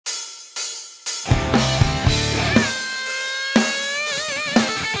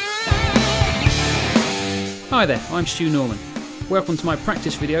Hi there, I'm Stu Norman. Welcome to my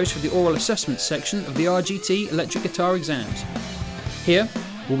practice videos for the oral assessment section of the RGT electric guitar exams. Here,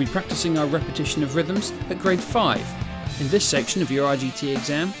 we'll be practicing our repetition of rhythms at grade 5. In this section of your RGT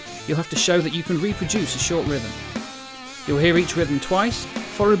exam, you'll have to show that you can reproduce a short rhythm. You'll hear each rhythm twice,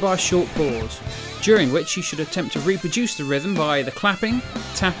 followed by a short pause, during which you should attempt to reproduce the rhythm by either clapping,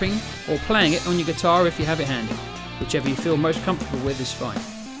 tapping, or playing it on your guitar if you have it handy. Whichever you feel most comfortable with is fine.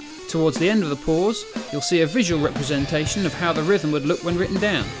 Towards the end of the pause, you'll see a visual representation of how the rhythm would look when written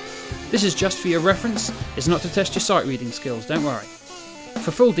down. This is just for your reference, it's not to test your sight reading skills, don't worry.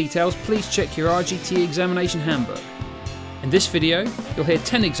 For full details, please check your RGT Examination Handbook. In this video, you'll hear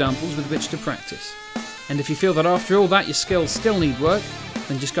 10 examples with which to practice. And if you feel that after all that your skills still need work,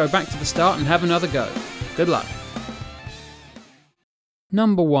 then just go back to the start and have another go. Good luck.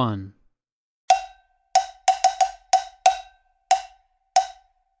 Number 1.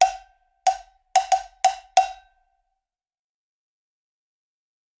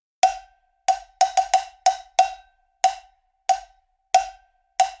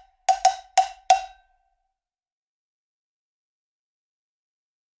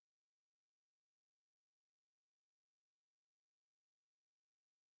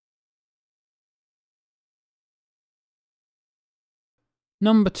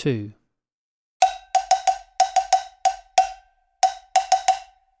 Number 2.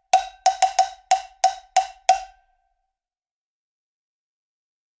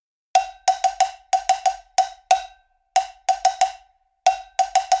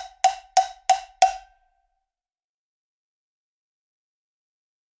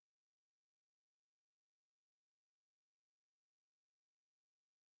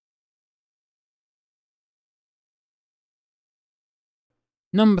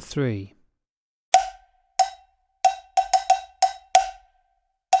 Number 3.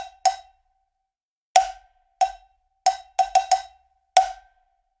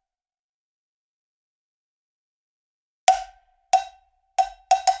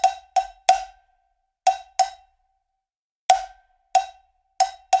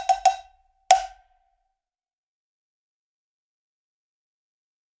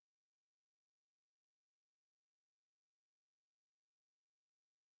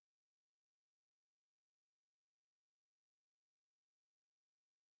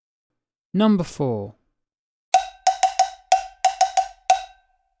 Number 4.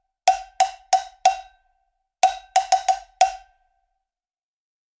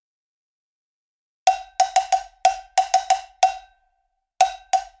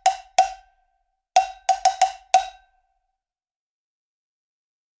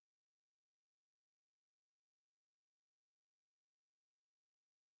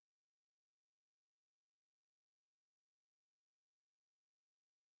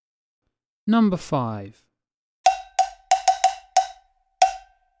 Number 5.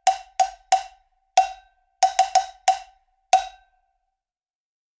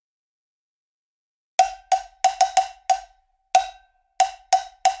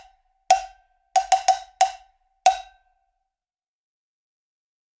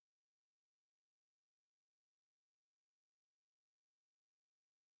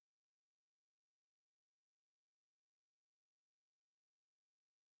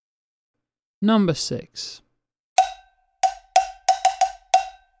 Number 6.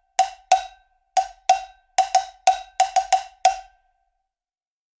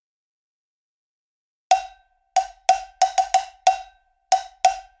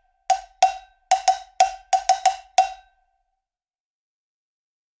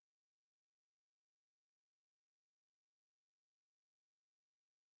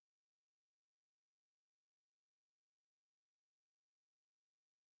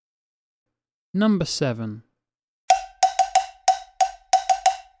 Number 7.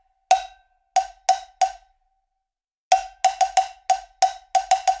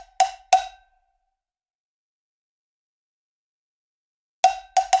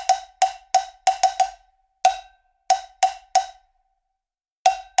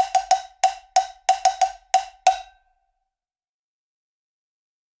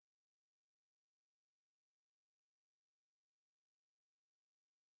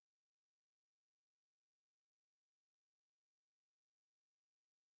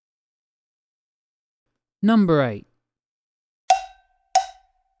 Number 8.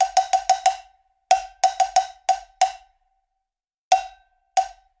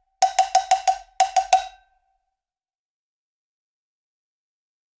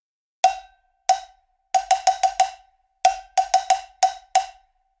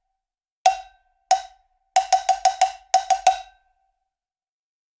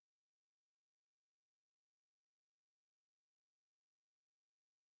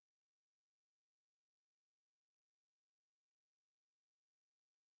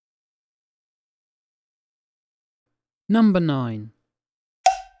 Number 9.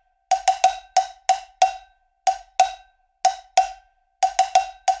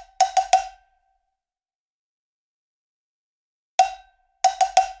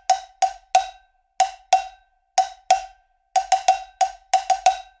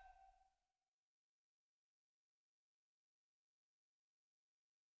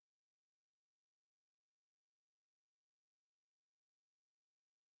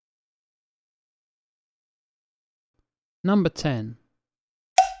 Number 10.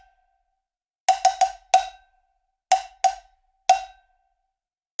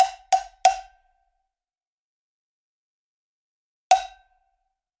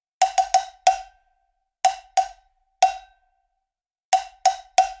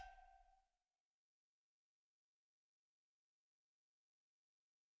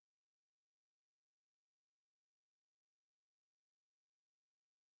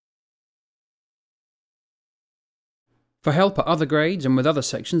 For help at other grades and with other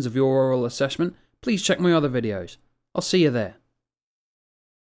sections of your oral assessment, please check my other videos. I'll see you there.